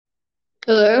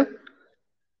Hello?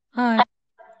 Hi.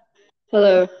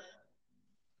 Hello.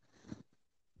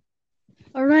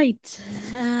 All right.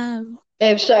 Um,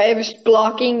 Sorry, it was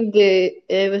blocking being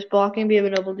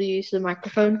able to use the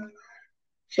microphone.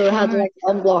 So I all had to right.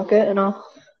 like unblock it and all. All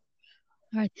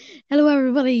right. Hello,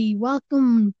 everybody.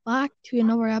 Welcome back to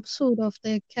another episode of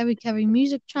the Kevy Kevy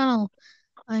Music Channel.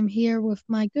 I'm here with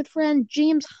my good friend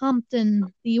James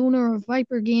Hampton, the owner of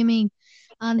Viper Gaming,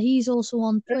 and he's also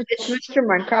on It's Twitch. Mr.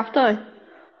 Minecraft now.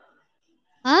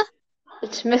 Huh?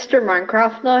 It's Mr.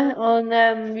 Minecraft now on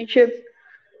YouTube.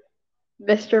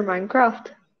 Mr. Minecraft.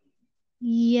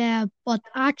 Yeah, but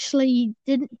actually,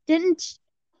 didn't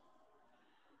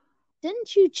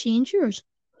you change yours?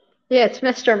 Yeah, it's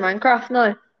Mr. Minecraft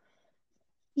now.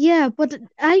 Yeah, but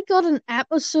I got an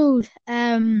episode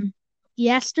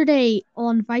yesterday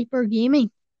on Viper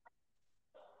Gaming.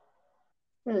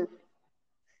 Hmm.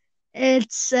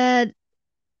 It's the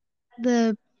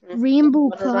Hmm. Rainbow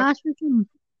What is that? Clash or something.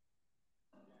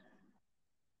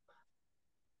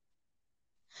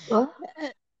 What? Uh,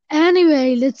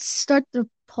 Anyway, let's start the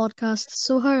podcast.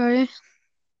 So, how are you?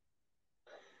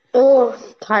 Oh,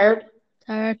 tired.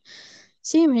 Tired?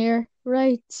 Same here.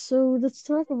 Right. So, let's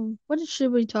talk about what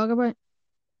should we talk about?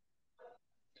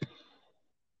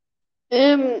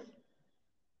 Um,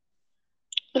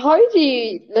 how do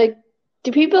you like?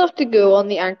 Do people have to go on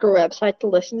the Anchor website to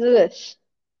listen to this?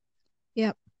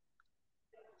 Yep.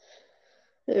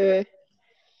 Uh,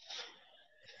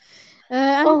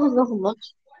 And oh, nothing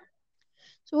much.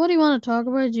 so, what do you want to talk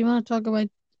about? Do you want to talk about?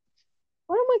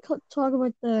 Why don't we talk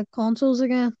about the consoles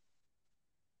again?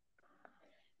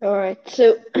 All right.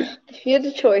 So, if you had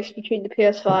the choice between the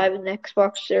PS5 and the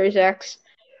Xbox Series X,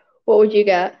 what would you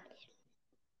get?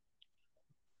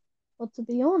 But to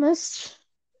be honest,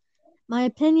 my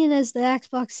opinion is the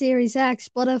Xbox Series X.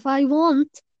 But if I want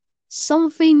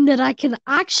something that I can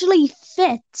actually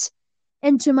fit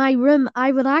into my room,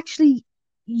 I would actually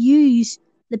use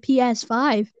the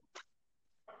PS5.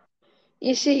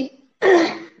 You see,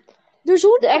 the There's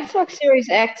only Xbox Series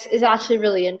X is actually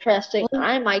really interesting. oh,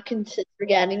 I might consider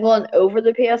getting one over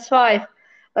the PS5,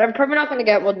 but I'm probably not going to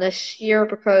get one this year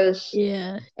because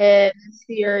yeah. this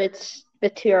year it's a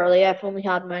bit too early. I've only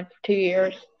had mine for 2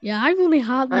 years. Yeah, I've only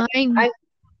had I, mine I,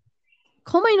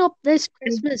 coming up this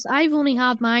Christmas. I've only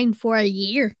had mine for a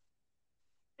year.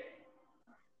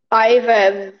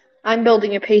 I'm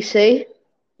building a PC.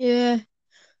 Yeah.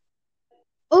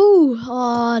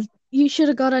 Oh, you should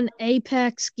have got an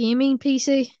Apex gaming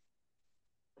PC.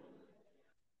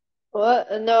 What?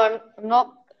 No, I'm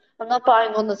not. I'm not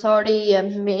buying one that's already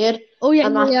made. Oh yeah,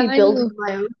 I'm yeah, yeah, actually I building know.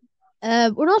 my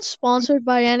own. We're not sponsored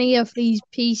by any of these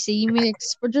PC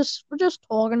makes. We're just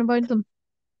talking about them.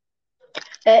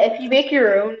 If you make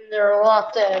your own, they're a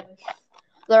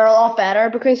lot better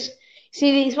because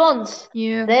see these ones,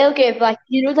 Yeah. they'll give like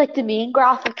like the main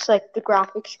graphics, like the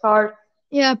graphics card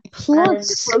Yeah. and the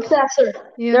Plus, processor.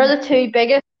 yeah, They're the two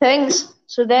biggest things.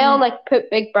 So they'll yeah, like put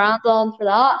big brands on for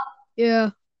that.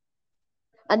 yeah,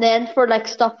 And then for like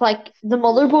stuff like the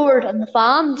motherboard and the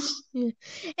fans, yeah.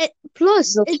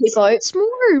 Plus, they'll cheap out. it's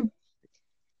more.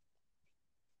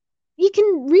 You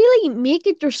can really make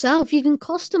it yourself. You can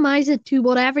customize it to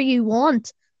whatever you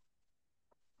want.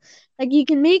 Like you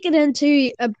can make it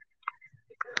into a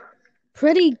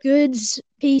pretty good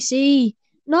PC,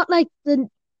 not like the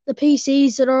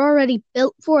PCs that are already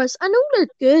built for us. I know they're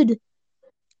good,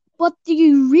 but do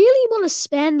you really want to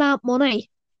spend that money?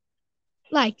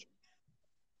 Like,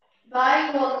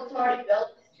 Buying one that's already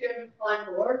built is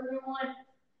 £200 more than one.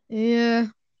 yeah.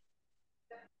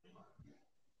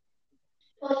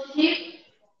 Well, see,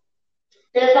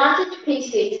 the advantage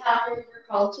PCs have over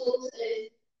consoles is.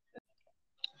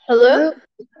 Hello?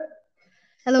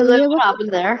 Hello, hello. Hello, Yeah, what what?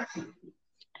 happened there?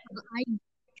 I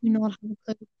do not have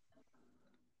a clue.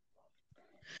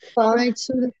 Well, Right,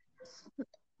 so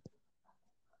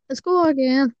let's go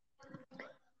again.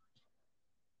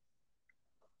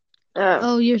 uh,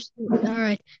 Oh, all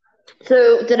right.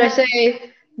 so did I Uh,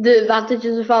 say the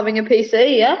advantages of having a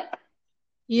PC? Yeah.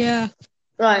 yeah,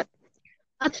 Right.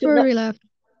 that's So where we left.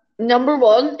 number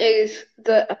one is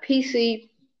that a PC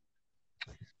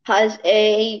has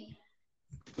a.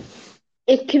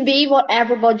 It can be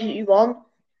whatever budget you want.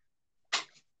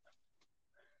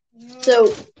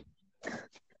 So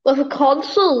with a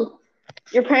console,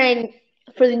 you're paying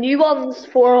for the new ones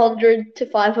 £400 to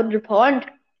 £500.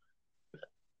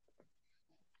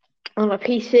 On a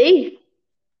PC, you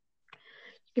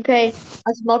can pay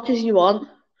as much as you want.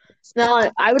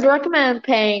 Now, I would recommend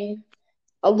paying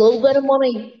a little bit of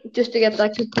money just to get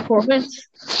that good performance.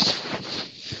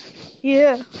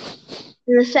 Yeah.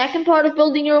 There's a second part of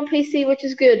building your own PC, which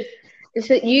is good. is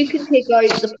that you can take out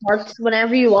the parts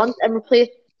whenever you want and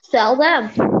sell them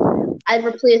and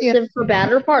replace Yeah. them for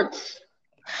better parts.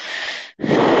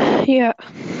 Yeah.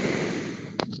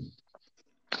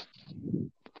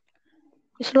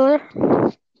 You still there?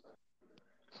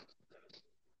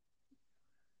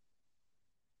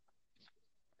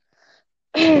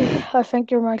 I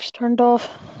think your mic's turned off.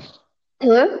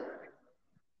 Hello?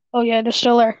 Oh yeah, they're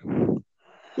still there.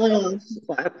 No.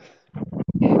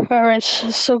 Alright,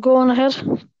 so go on ahead.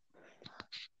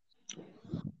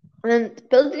 And then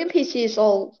building a PC is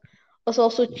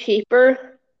also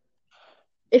cheaper.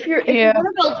 If you're Yeah. gonna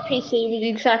build a PC with the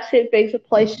exact same basic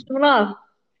price system on,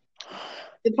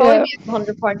 it'd probably Yeah. be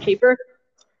 £100 cheaper.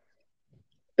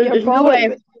 Yeah, There's no way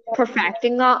probably. of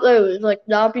perfecting that though. It's like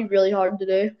that'd be really hard to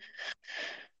do.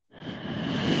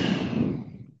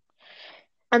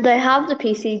 And I have the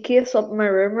PC case up in my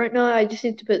room right now. I just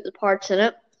need to put the parts in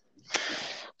it.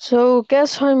 So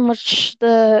guess how much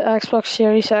the Xbox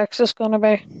Series X is gonna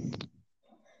be?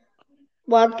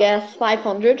 Wild guess,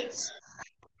 500.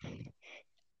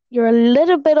 You're a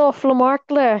little bit off the mark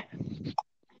there.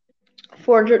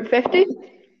 450?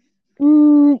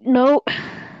 No.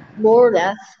 More or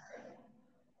less.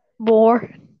 More.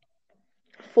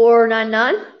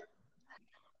 499?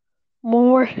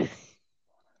 More.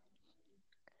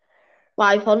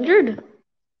 500?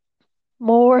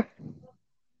 More.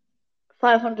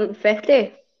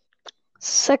 550?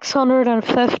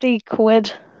 650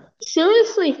 quid.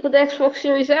 Seriously, for the Xbox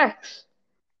Series X?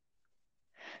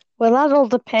 Well, that all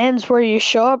depends where you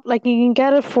shop. Like, you can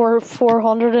get it for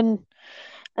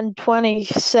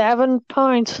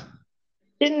 £427.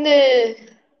 Didn't the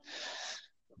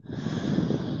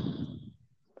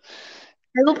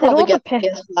I will It probably all get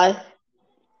depends. the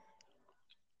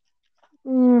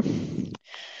PS5.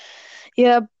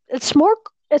 Yeah, it's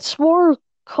more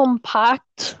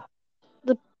compact.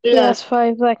 The Yeah.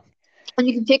 PS5, like And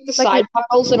you can take the like side it.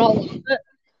 panels and all of it.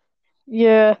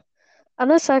 Yeah, and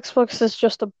this Xbox is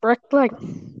just a brick, like.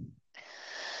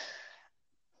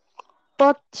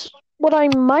 But what I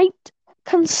might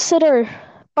consider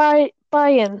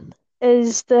buying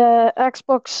is the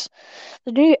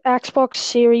new Xbox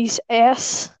Series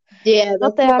S. Yeah,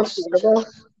 Not that's the more X, affordable.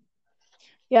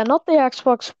 yeah, not the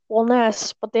Xbox One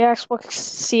S, but the Xbox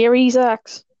Series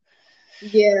X.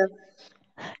 Yeah.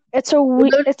 It's a A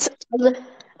we. load, It's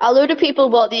a load of people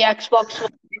bought the Xbox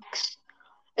One X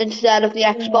instead of the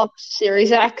Xbox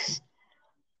Series X.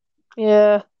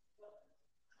 yeah,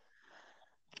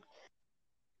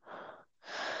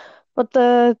 but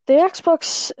the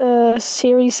Xbox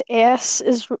Series S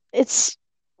it's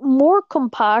more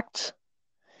compact.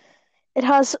 It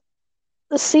has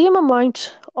the same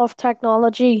amount of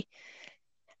technology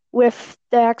with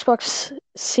the Xbox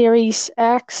Series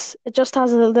X. It just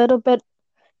has a little bit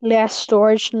less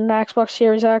storage than the Xbox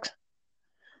Series X.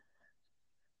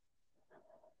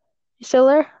 You still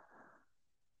there?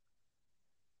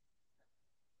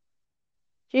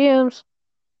 James?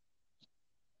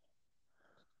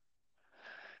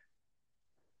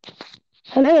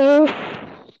 Hello?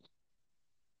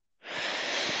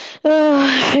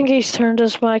 I think he's turned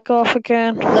his mic off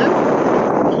again.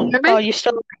 Hello? Can you hear Oh, me? you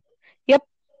still? Yep.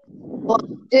 Well,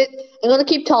 I'm gonna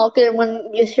keep talking.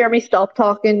 When you hear me stop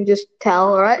talking, just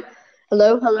tell, alright?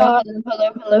 Hello, hello, Uh, hello,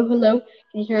 hello, hello, hello.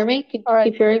 Can you hear me? Can all you right.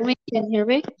 keep hearing me? Can you hear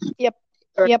me? Yep.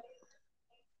 Alright. Yep.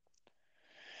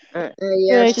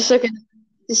 Yeah, it's just Right. looking.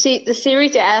 The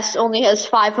Series S only has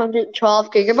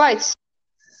 512 gigabytes.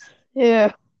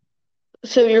 Yeah.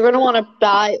 So you're gonna want to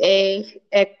buy a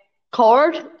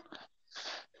card and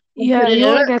Yeah. put it You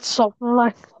in want to it get something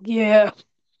like yeah.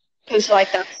 because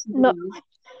like that's No.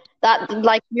 that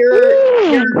like your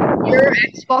Mm.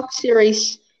 Xbox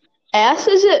Series S,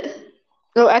 is it?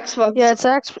 No, Xbox Yeah. It's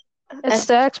S.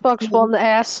 the Xbox One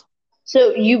S.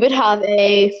 So you would have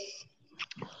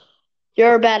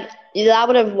your bed that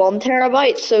would have 1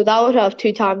 terabyte, so that would have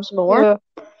two times more.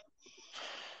 Yeah.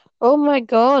 Oh my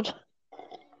God.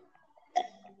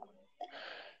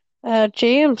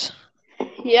 James,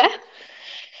 Yeah.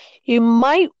 you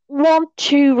might want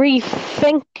to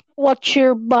rethink what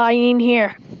you're buying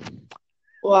here.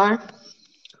 Why?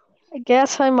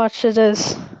 Guess how much it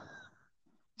is.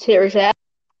 Series S.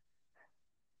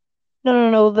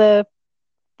 No. The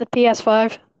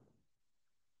PS5.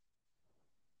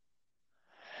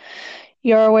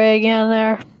 Your way again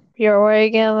there. Your way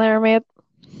again there, mate.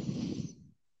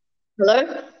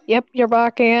 Hello. Yep, you're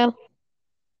back again.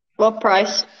 What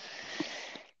price?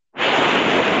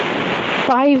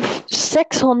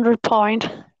 600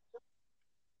 £500.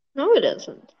 No, it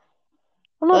isn't.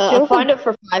 I'm not I joking. found it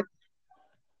for 5.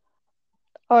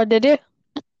 Oh, did you?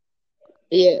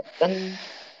 Yeah, and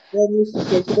the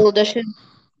digital edition.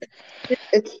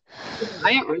 It's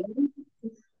buy it really.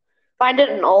 Find it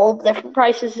in all different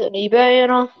prices on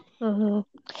eBay. Hmm.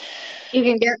 You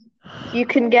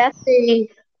can get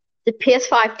the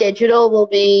PS5 digital will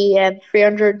be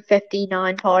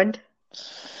 £359.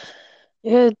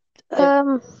 Yeah. Like,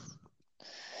 Um.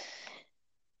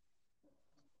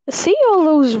 See all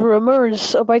those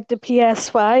rumors about the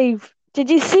PS5. Did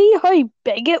you see how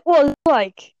big it was?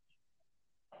 Like,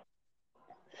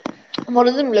 one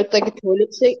of them looked like a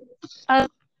toilet seat, and,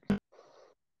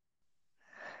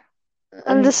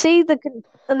 and to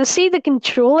and see the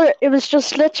controller, it was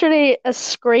just literally a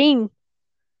screen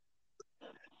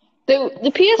the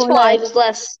for like. PS5 is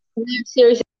less than the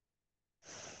Series.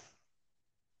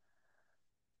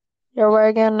 You're where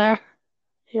again there?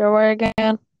 You're where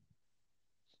again?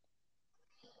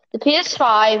 The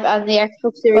PS5 and the Xbox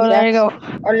Oh, Series there you X go.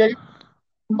 are literally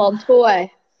a month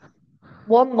away.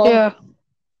 1 month, Yeah,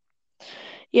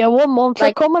 yeah. 1 month. They're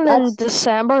like coming in that's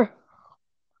December.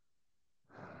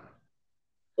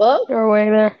 well, You're way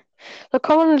there. They're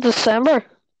coming in December.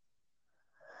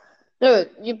 no,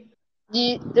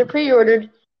 they're pre-ordered.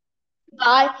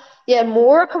 Buy Yeah,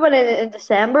 more coming in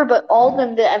December, but all of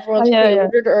them that Oh everyone's yeah, yeah.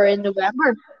 pre-ordered are in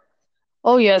November.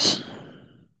 Oh yes.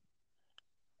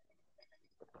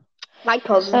 My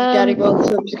cousin's Um, getting one,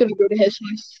 so I'm just gonna go to his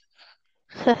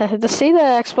to see the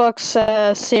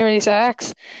Xbox Series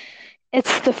X,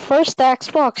 it's the first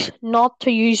Xbox not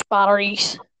to use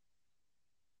batteries.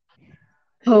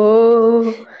 house.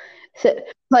 Oh, so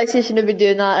PlayStation have been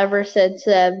doing that ever since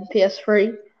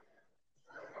PS3.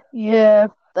 Yeah,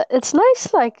 but it's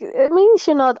nice. Like it means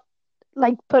you're not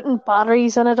like putting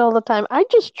batteries in it all the time. I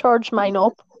just charge mine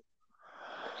up.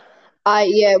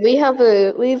 Yeah, we have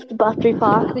the battery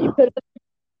pack that you put in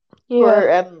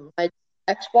Yeah, for my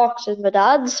Xbox and my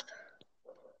dad's.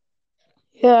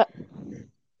 yeah,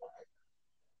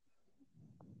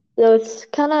 So it's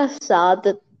kind of sad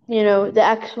that the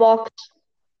Xbox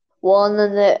One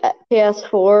and the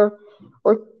PS4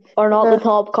 are are not the yeah.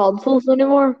 top consoles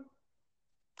anymore.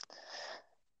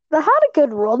 They had a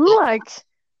good run. Like,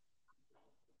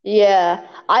 Yeah,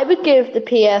 I would give the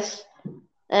PS4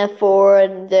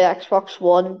 and the Xbox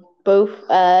One both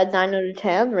 9 out of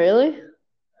 10. Really,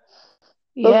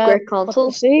 both yeah, great but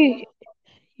to consoles. see,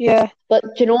 yeah, But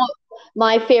do you know what?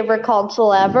 My favorite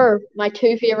console ever, my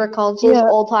two favorite consoles, yeah,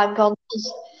 all time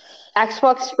consoles,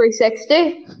 Xbox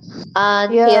 360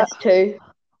 and yeah. PS2.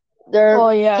 Oh They're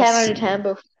 10 out yes, of 10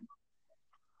 both.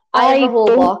 I have a I whole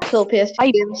both, box full of PS2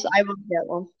 I games. I want to get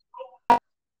one.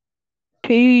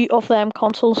 two of them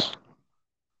consoles.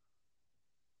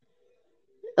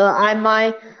 I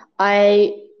my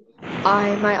I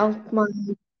my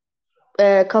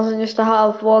cousin used to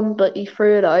have one, but he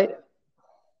threw it out.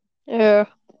 Yeah,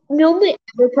 The only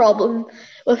ever problem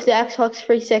with the Xbox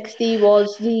 360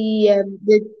 was the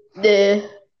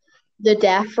the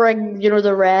death ring.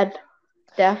 The red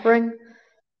death ring.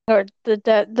 or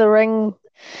the ring,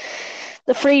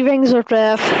 the three rings of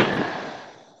death.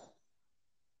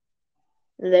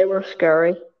 They were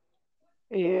scary.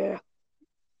 Yeah,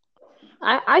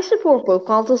 I support both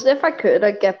consoles. If I could,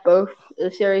 I'd get both the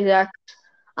Series X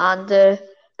and the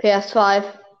PS5.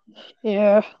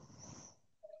 yeah.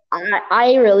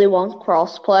 I really want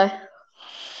crossplay.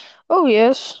 Oh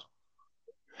yes,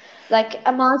 Like,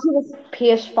 imagine if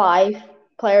PS5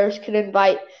 players could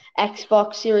invite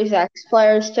Xbox Series X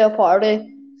players to a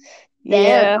party. Then,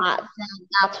 yeah, then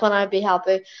that's when I'd be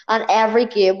happy. And every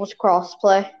game was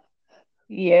crossplay.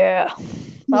 yeah.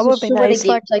 That Because would there's be so many nice. Like,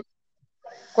 games like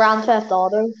Grand Theft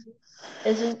Auto,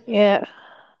 isn't? yeah,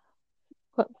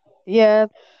 yeah.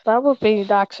 That would be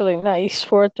actually nice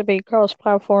for it to be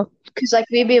cross-platform. Because like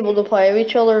we'd be able to play with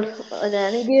each other in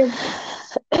any game.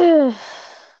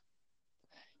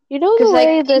 You know Because the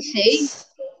way like that, PC,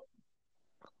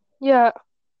 yeah,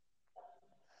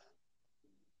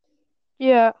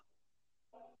 yeah,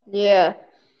 yeah,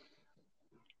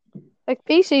 like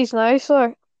PC's nice.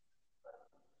 Like,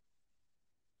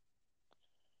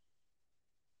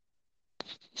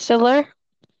 still there?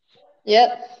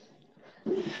 yep,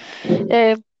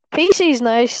 Uh, PC's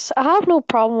nice. I have no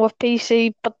problem with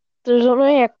PC, but there's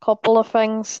only a couple of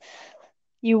things.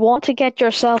 You want to get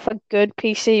yourself a good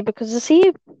PC because see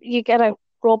if you get a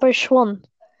rubbish one,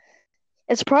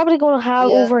 it's probably going to have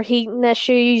yeah, overheating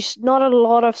issues, not a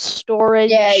lot of yeah.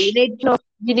 storage.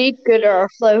 You need good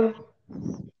airflow.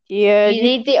 Yeah, You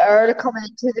need the air to come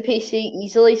into the PC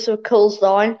easily so it cools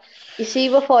down. You see,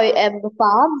 without the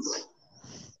fans,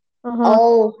 uh-huh.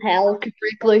 all hell could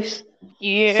break loose.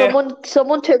 Yeah,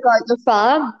 Someone took out the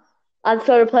fan and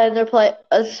started playing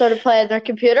their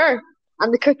computer,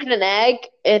 and they're cooking an egg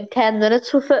in 10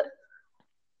 minutes with it.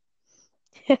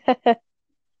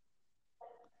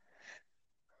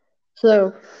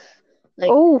 So,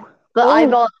 like, Oh, but I oh,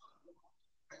 bought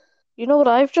you know what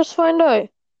I've just found out?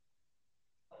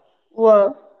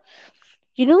 well,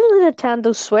 You know the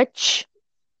Nintendo Switch?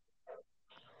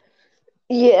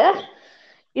 yeah.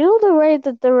 You know the way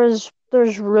that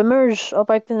there's rumors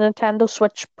about the Nintendo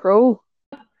Switch Pro?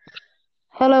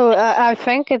 Hello, I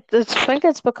think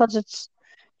it's because it's.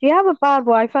 Do you have a bad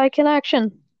Wi-Fi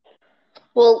connection?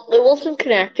 Well, it wasn't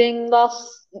connecting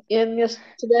last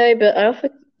yesterday, but I don't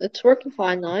think it's working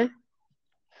fine now.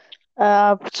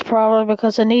 It's probably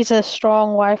because it needs a strong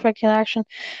Wi-Fi connection.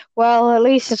 Well, at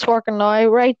least it's working now.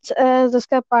 Right, let's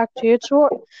get back to it. Well,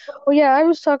 yeah, I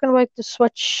was talking about the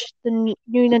Switch, the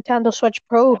new Nintendo Switch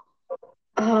Pro.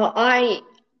 Uh, I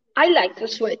I like the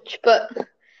Switch, but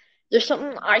there's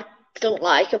something I don't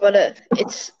like about it.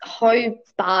 It's how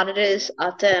bad it is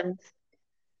at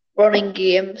running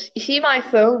games. You see my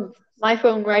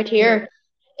phone right here.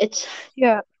 It's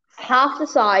Yeah, half the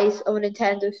size of a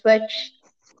Nintendo Switch.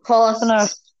 I know.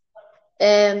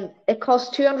 It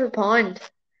costs £200,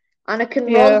 and it can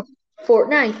Yeah, run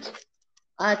Fortnite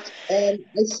at a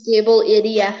stable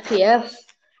 80 FPS,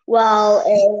 while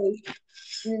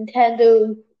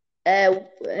Nintendo uh,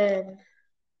 um,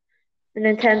 the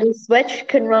Nintendo Switch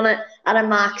can run it at a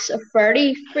max of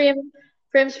 30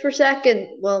 frames per second.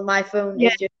 Well, my phone yeah,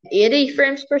 is just 80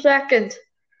 frames per second.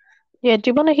 yeah. Do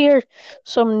you want to hear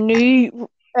some new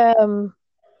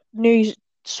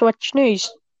Switch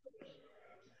news?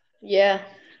 Yeah.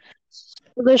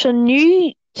 There's a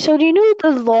new. So do you know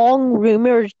the long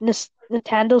rumored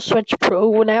Nintendo Switch Pro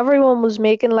when everyone was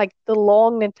making like the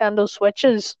long Nintendo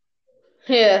Switches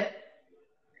Yeah.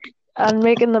 and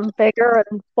making them bigger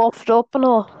and buffed up and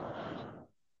all?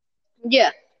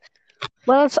 Yeah.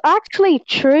 Well, it's actually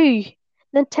true.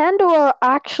 Nintendo are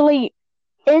actually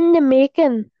in the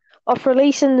making of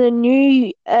releasing the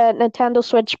new Nintendo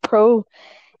Switch Pro.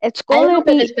 It's I going to hope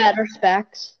it has be, better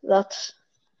specs. That's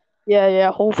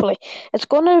yeah, hopefully. It's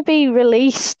going to be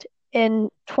released in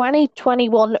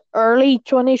 2021, early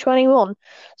 2021.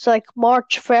 So like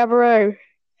March, February,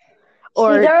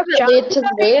 See, or they're a bit late to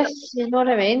the January. race, you know what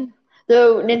I mean?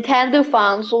 Though Nintendo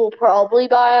fans will probably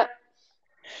buy it.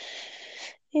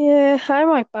 Yeah, I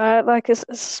might buy it. Like,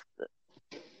 it's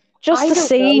just I to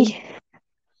don't know. see,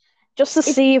 just to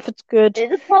It, see if it's good.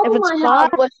 the If problem it's I bad,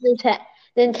 have with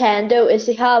Nintendo is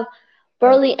they have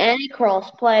barely any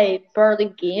crossplay, barely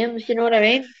games, you know what I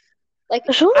mean? Like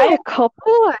there's only I a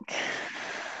couple. Like,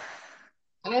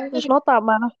 I'm there's gonna not that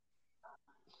many.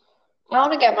 I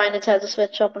want to get my Nintendo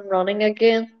Switch up and running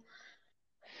again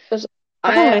because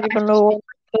I I don't I even just know what been,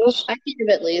 it is. I've been a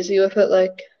bit lazy with it.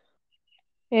 Like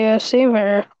Yeah, same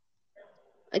here.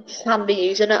 I just haven't been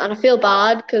using it, and I feel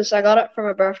bad because I got it for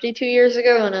my birthday 2 years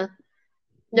ago, and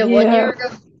no, one Yeah, year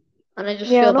ago, and I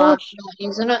just yeah, I feel know. bad for not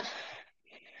using it.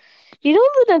 You know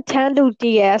the Nintendo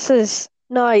DS's?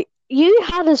 Now, you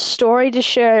had a story to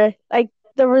share. Like,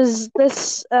 there was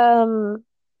this, who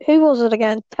was it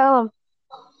again? Tell him.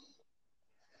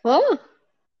 What?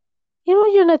 You know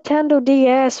your Nintendo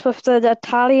DS with the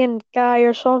Italian guy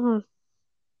or something?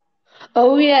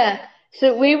 Oh yeah.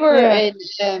 So Yeah,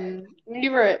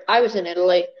 I was in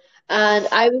Italy, and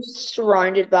I was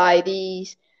surrounded by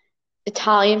these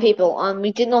Italian people, and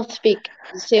we did not speak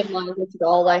the same language at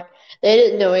all. Like they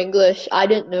didn't know English, I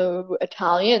didn't know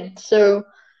Italian, so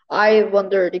I didn't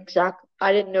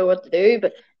know what to do,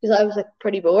 but because I was like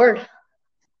pretty bored.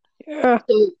 yeah,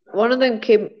 So one of them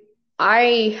came.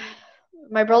 I,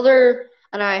 my brother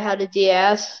and I had a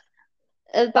DS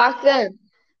back then.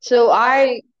 So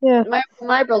yeah,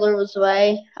 my brother was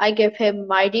away. I gave him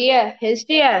his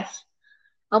DS,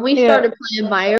 and we yeah. started playing Mario